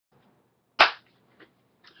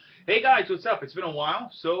Hey guys, what's up? It's been a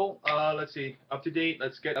while. So let's see, up to date.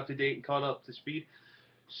 Let's get up to date and caught up to speed.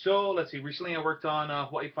 So let's see. Recently, I worked on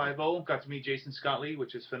Hawaii 5-0. Got to meet Jason Scott Lee,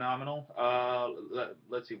 which is phenomenal.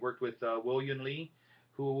 Let's see. Worked with William Lee,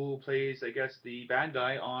 who plays, I guess, the bad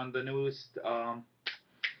guy on the newest.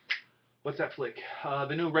 What's that flick?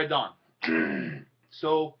 The new Red Dawn.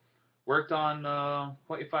 So worked on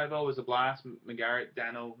Hawaii 5-0. Was a blast. McGarrett,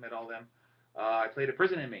 Dano, met all them. I played a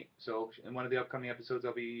prison inmate. So in one of the upcoming episodes,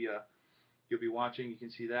 you'll be watching. You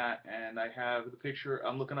can see that, and I have the picture.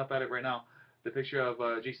 I'm looking up at it right now. The picture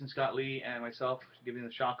of Jason Scott Lee and myself giving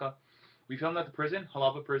the shaka. We filmed at the prison,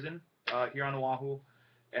 Halava Prison, here on Oahu,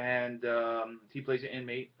 and he plays an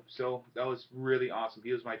inmate. So that was really awesome.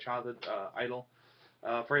 He was my childhood idol.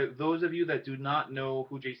 For those of you that do not know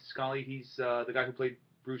who Jason Scott Lee, he's the guy who played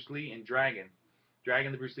Bruce Lee in Dragon.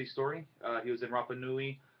 Dragon, the Bruce Lee story. He was in Rapa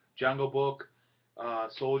Nui, Jungle Book,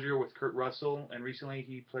 Soldier with Kurt Russell, and recently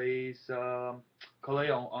he plays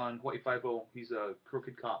Kaleo on Hawaii 5-0. He's a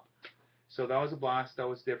crooked cop. So that was a blast. That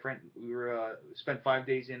was different. We were spent 5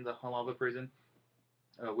 days in the Halava prison,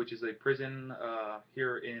 which is a prison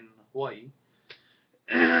here in Hawaii,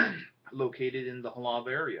 located in the Halava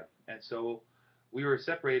area. And so we were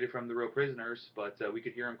separated from the real prisoners, but we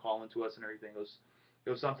could hear them calling to us and everything. It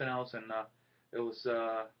was something else, and it was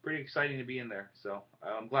pretty exciting to be in there. So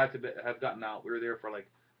I'm glad to have gotten out. We were there for like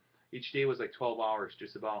each day was like 12 hours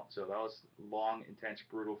just about. So that was long, intense,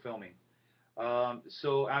 brutal filming.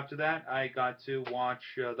 So after that, I got to watch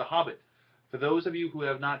The Hobbit. For those of you who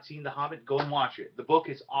have not seen The Hobbit, go and watch it. The book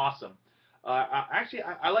is awesome.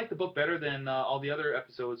 I like the book better than all the other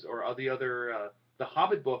episodes or all the other. The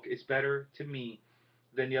Hobbit book is better to me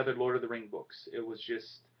than the other Lord of the Ring books. It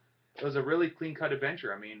was a really clean cut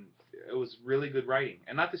adventure. I mean, it was really good writing,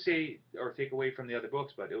 and not to say or take away from the other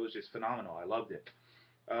books, but it was just phenomenal. I loved it.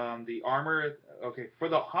 The armor, okay, for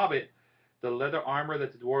the Hobbit, the leather armor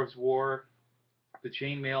that the dwarves wore, the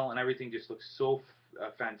chainmail and everything just looks so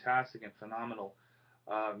fantastic and phenomenal.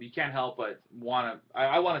 You can't help but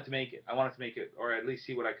I wanted to make it. I wanted to make it, or at least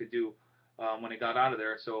see what I could do when it got out of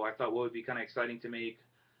there. So I thought what would be kind of exciting to make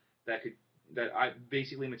that could that I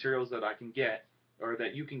basically materials that I can get or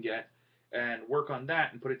that you can get and work on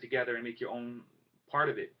that and put it together and make your own part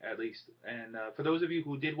of it at least. And for those of you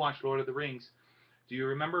who did watch Lord of the Rings, do you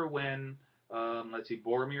remember when let's see,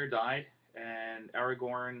 Boromir died and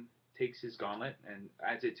Aragorn takes his gauntlet and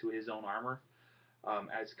adds it to his own armor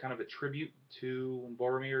as kind of a tribute to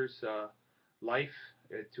Boromir's life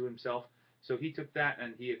to himself. So he took that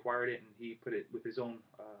and he acquired it and he put it with his own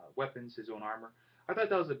weapons, his own armor. I thought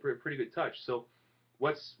that was a pretty good touch. So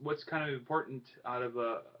what's kind of important out of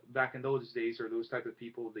back in those days or those type of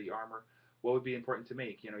people, the armor, what would be important to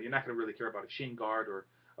make? You know, you're not going to really care about a shin guard or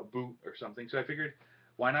a boot or something. So I figured,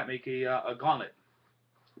 why not make a gauntlet,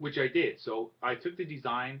 which I did. So I took the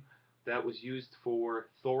design that was used for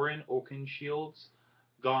Thorin Oakenshields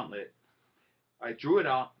Gauntlet. I drew it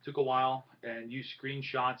out, took a while, and used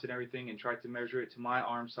screenshots and everything, and tried to measure it to my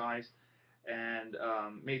arm size, and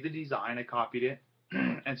made the design. I copied it,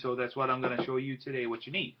 and so that's what I'm going to show you today. What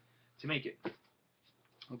you need to make it.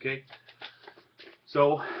 Okay.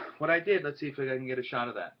 So what I did, let's see if I can get a shot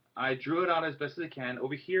of that. I drew it out as best as I can.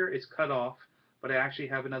 Over here it's cut off, but I actually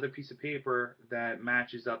have another piece of paper that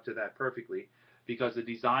matches up to that perfectly because the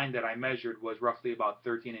design that I measured was roughly about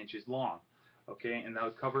 13 inches long. Okay, and that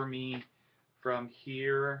would cover me from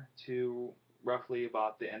here to roughly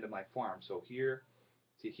about the end of my forearm. So here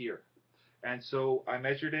to here. And so I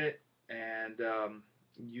measured it and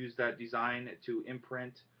used that design to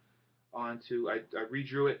imprint onto, I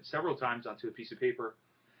redrew it several times onto a piece of paper.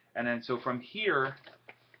 And then so from here,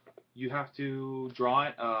 you have to draw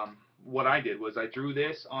it. What I did was I drew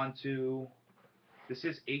this onto, this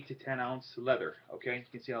is 8 to 10 ounce leather, okay? You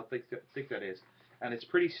can see how thick that is. And it's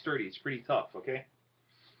pretty sturdy, it's pretty tough, okay?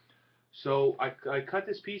 So I cut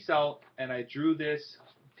this piece out and I drew this,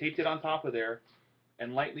 taped it on top of there,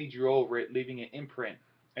 and lightly drew over it, leaving an imprint.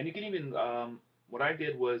 And you can even, what I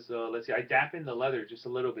did was, let's see, I dampened the leather just a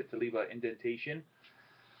little bit to leave an indentation.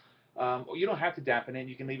 You don't have to dampen it,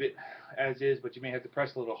 you can leave it as is, but you may have to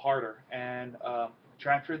press a little harder. And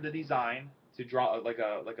transfer the design to draw like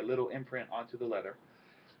a little imprint onto the leather.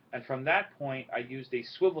 And from that point, I used a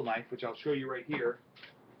swivel knife, which I'll show you right here.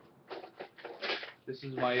 This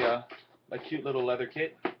is my cute little leather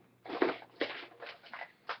kit.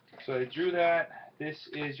 So I drew that. This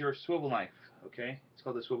is your swivel knife, okay? It's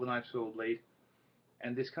called the swivel knife, swivel blade.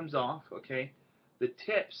 And this comes off, okay? The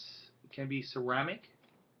tips can be ceramic.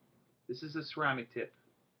 This is a ceramic tip,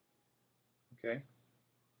 okay?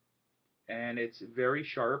 And it's very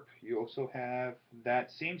sharp. You also have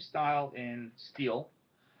that same style in steel.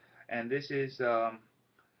 And this is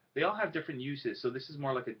they all have different uses. So this is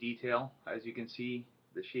more like a detail. As you can see,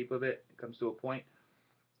 the shape of it comes to a point.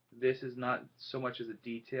 This is not so much as a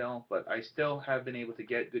detail, but I still have been able to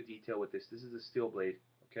get good detail with this. This is a steel blade,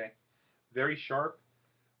 okay? Very sharp.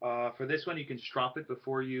 For this one, you can strop it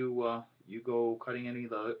before you go cutting any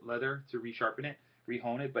leather to resharpen it,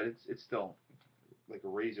 rehone it, but it's still like a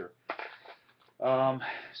razor.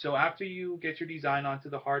 So after you get your design onto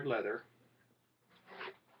the hard leather,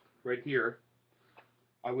 right here,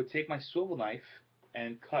 I would take my swivel knife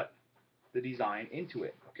and cut the design into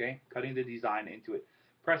it, okay? Cutting the design into it.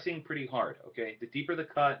 Pressing pretty hard, okay? The deeper the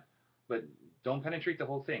cut, but don't penetrate the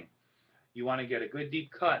whole thing. You want to get a good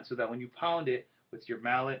deep cut so that when you pound it with your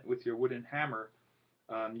mallet, with your wooden hammer,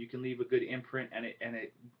 you can leave a good imprint, and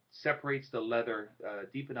it separates the leather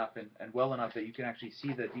deep enough and well enough that you can actually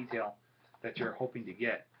see the detail that you're hoping to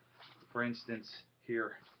get. For instance,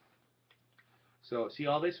 here. So see,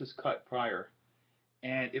 all this was cut prior.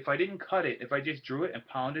 And if I didn't cut it, if I just drew it and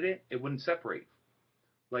pounded it, it wouldn't separate.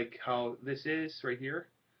 Like how this is right here.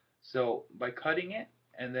 So by cutting it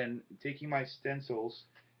and then taking my stencils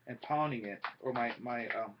and pounding it, or my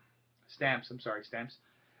stamps, I'm sorry, stamps,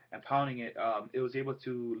 and pounding it, it was able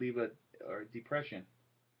to leave a depression.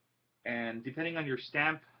 And depending on your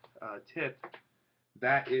stamp tip,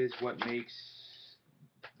 that is what makes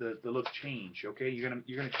the look change. Okay, you're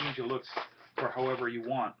gonna change the looks for however you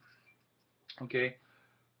want. Okay,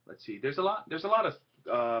 let's see. There's a lot of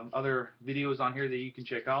other videos on here that you can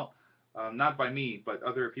check out. Not by me, but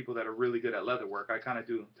other people that are really good at leather work. I kind of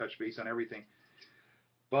do touch base on everything.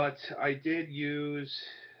 But I did use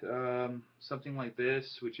something like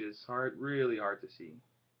this, which is really hard to see.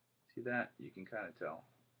 See that? You can kind of tell.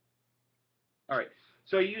 All right,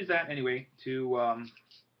 so I use that anyway to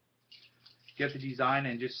get the design,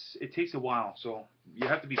 and it takes a while. So you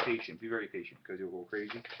have to be patient. Be very patient, because you'll go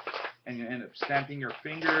crazy, and you end up stamping your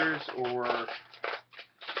fingers or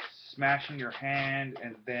smashing your hand,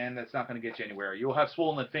 and then that's not going to get you anywhere. You'll have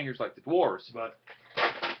swollen fingers like the dwarves, but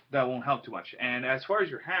that won't help too much. And as far as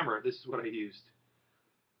your hammer, this is what I used.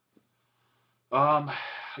 I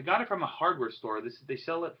got it from a hardware store. They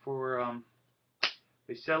sell it for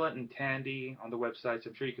they sell it in Tandy on the websites.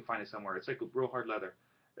 I'm sure you can find it somewhere. It's like a real hard leather.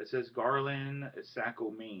 It says Garland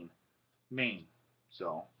Sacco, Maine.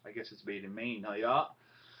 So I guess it's made in Maine. Yeah.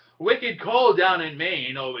 Wicked cold down in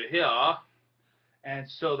Maine over here. And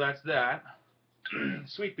so that's that.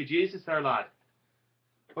 Sweet bejesus there, lad.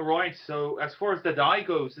 Alright, so as far as the dye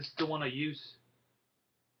goes, this is the one I use.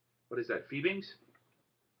 What is that, Phoebings?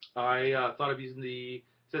 I thought of using it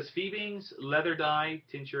says Phoebings Leather Dye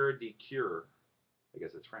Tincture de Cure. I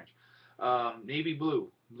guess that's French. Navy blue,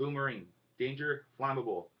 blue marine, danger,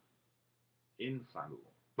 flammable,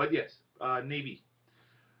 inflammable. But yes, navy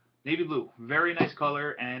blue, very nice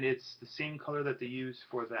color, and it's the same color that they use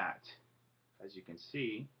for that. As you can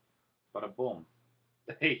see, bada boom.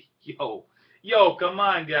 Hey, yo, come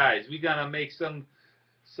on, guys, we gotta make something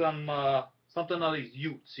of these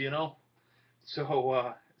utes, you know.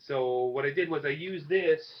 So what I did was I used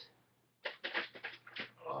this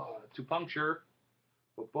to puncture.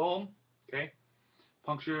 Boom, okay,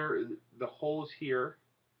 puncture the holes here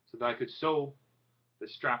so that I could sew the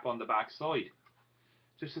strap on the back side.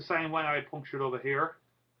 Just the same way I punctured over here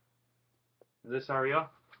in this area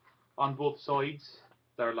on both sides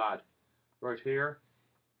there, lad, right here,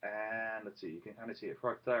 and let's see, you can kind of see it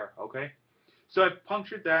right there. Okay, so I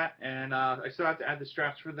punctured that, and I still have to add the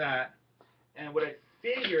straps for that. And what I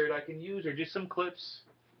figured I can use are just some clips.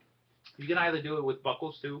 You can either do it with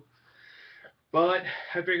buckles too, but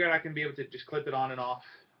I figured I can be able to just clip it on and off.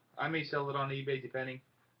 I may sell it on eBay depending,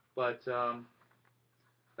 but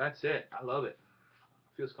that's it. I love it.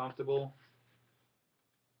 Feels comfortable.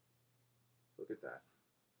 Look at that.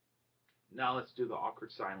 Now let's do the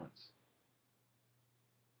awkward silence.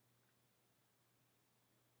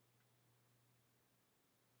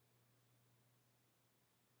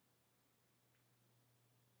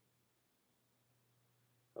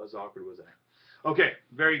 That was awkward, wasn't it? Okay,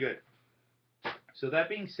 very good. So that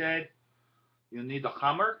being said, you'll need the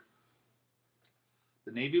hammer,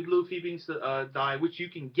 the navy blue Phoebings dye, which you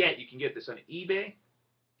can get. You can get this on eBay.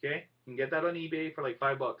 Okay, you can get that on eBay for like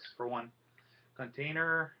 $5 for one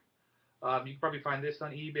container. You can probably find this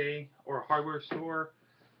on eBay or a hardware store.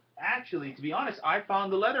 Actually, to be honest, I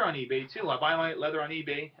found the leather on eBay too. I buy my leather on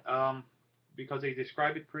eBay because they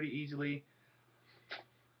describe it pretty easily.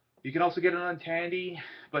 You can also get it on Tandy,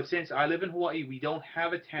 but since I live in Hawaii, we don't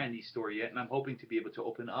have a Tandy store yet, and I'm hoping to be able to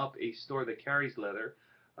open up a store that carries leather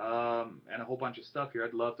and a whole bunch of stuff here.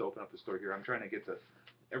 I'd love to open up a store here. I'm trying to get the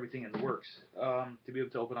everything in the works to be able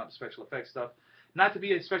to open up special effects stuff. Not to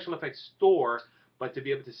be a special effects store, but to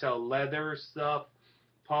be able to sell leather stuff,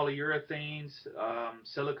 polyurethanes,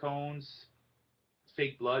 silicones,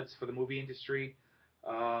 fake bloods for the movie industry.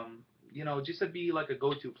 You know, just to be like a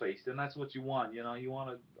go-to place. And that's what you want. You know, you want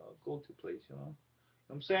a go-to place. You know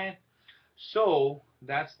what I'm saying? So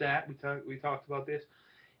that's that. We talked about this.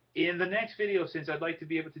 In the next video, since I'd like to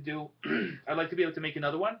be able to do, I'd like to be able to make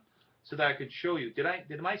another one so that I could show you. Did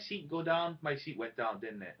my seat go down? My seat went down,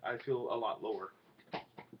 didn't it? I feel a lot lower.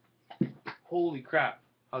 Holy crap!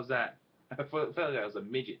 How's that? I felt like I was a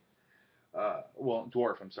midget. Well,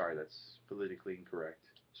 dwarf. I'm sorry, that's politically incorrect.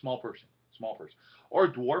 Small person,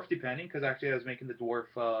 or dwarf, depending. Because actually, I was making the dwarf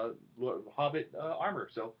Hobbit armor.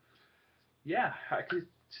 So yeah, I could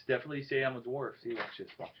definitely say I'm a dwarf. See, watch this.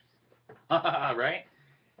 Right?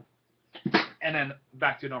 And then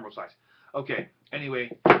back to normal size. Okay.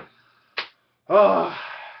 Anyway. Oh,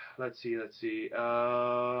 let's see.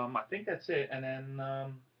 I think that's it. And then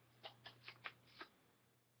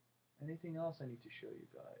anything else I need to show you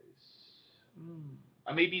guys?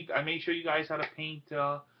 I may show you guys how to paint.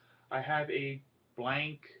 I have a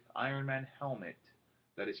blank Iron Man helmet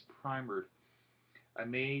that is primered. I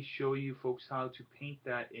may show you folks how to paint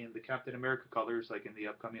that in the Captain America colors, like in the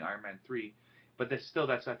upcoming Iron Man 3. But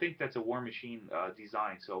I think that's a War Machine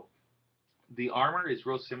design. So the armor is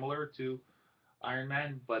real similar to Iron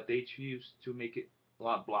Man, but they choose to make it a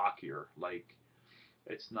lot blockier. Like,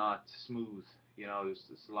 it's not smooth. You know,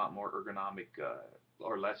 it's a lot more ergonomic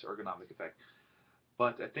or less ergonomic effect.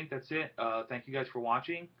 But I think that's it. Thank you guys for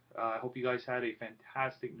watching. I hope you guys had a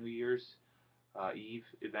fantastic New Year's Eve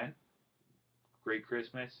event. Great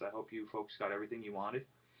Christmas. I hope you folks got everything you wanted.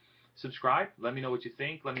 Subscribe. Let me know what you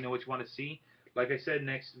think. Let me know what you want to see. Like I said,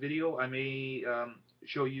 next video I may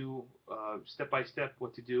show you step by step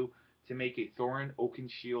what to do to make a Thorin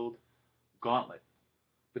Oakenshields Gauntlet.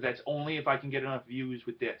 But that's only if I can get enough views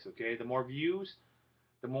with this. Okay, the more views,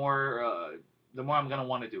 the more I'm gonna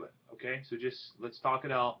want to do it. Okay, so just let's talk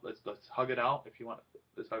it out. Let's hug it out if you want.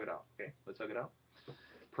 Let's hug it out. Okay, let's hug it out.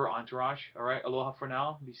 Per entourage. All right. Aloha for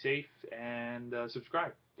now. Be safe and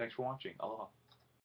subscribe. Thanks for watching. Aloha.